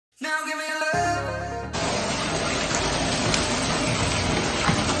Now give me love.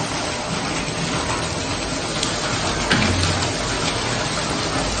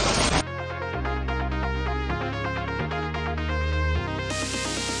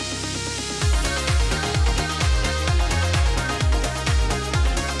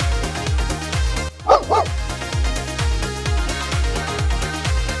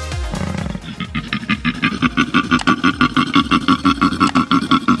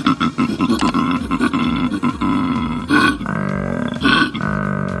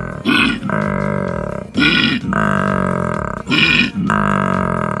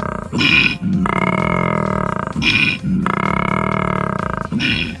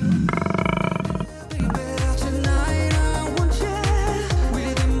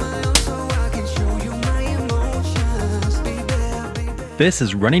 This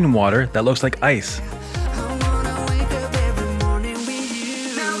is running water that looks like ice.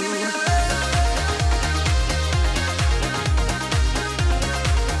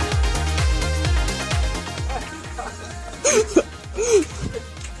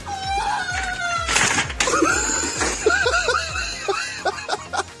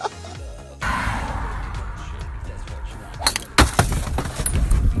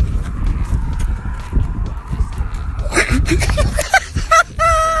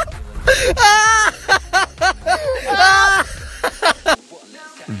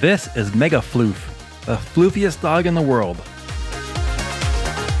 This is Mega Floof, the floofiest dog in the world.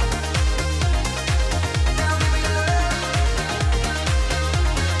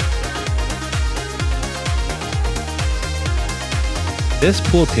 This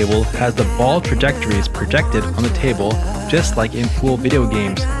pool table has the ball trajectories projected on the table just like in pool video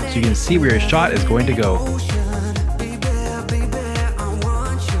games, so you can see where your shot is going to go.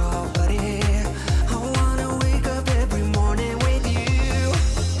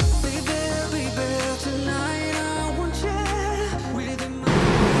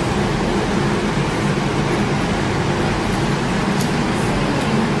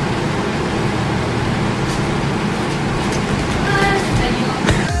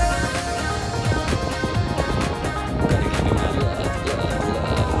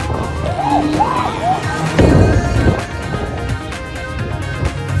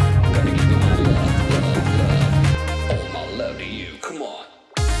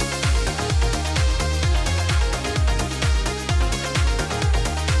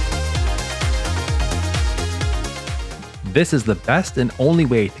 This is the best and only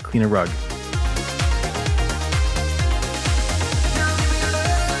way to clean a rug.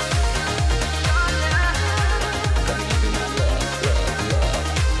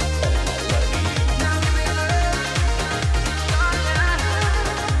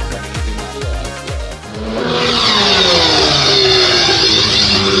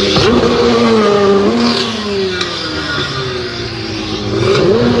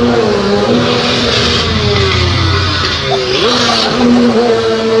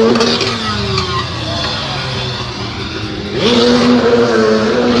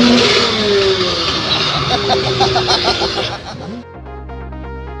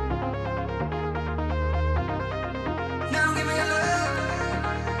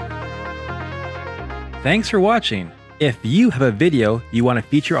 Thanks for watching. If you have a video you want to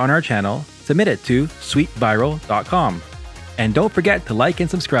feature on our channel, submit it to sweetviral.com. And don't forget to like and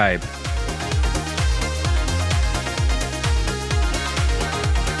subscribe.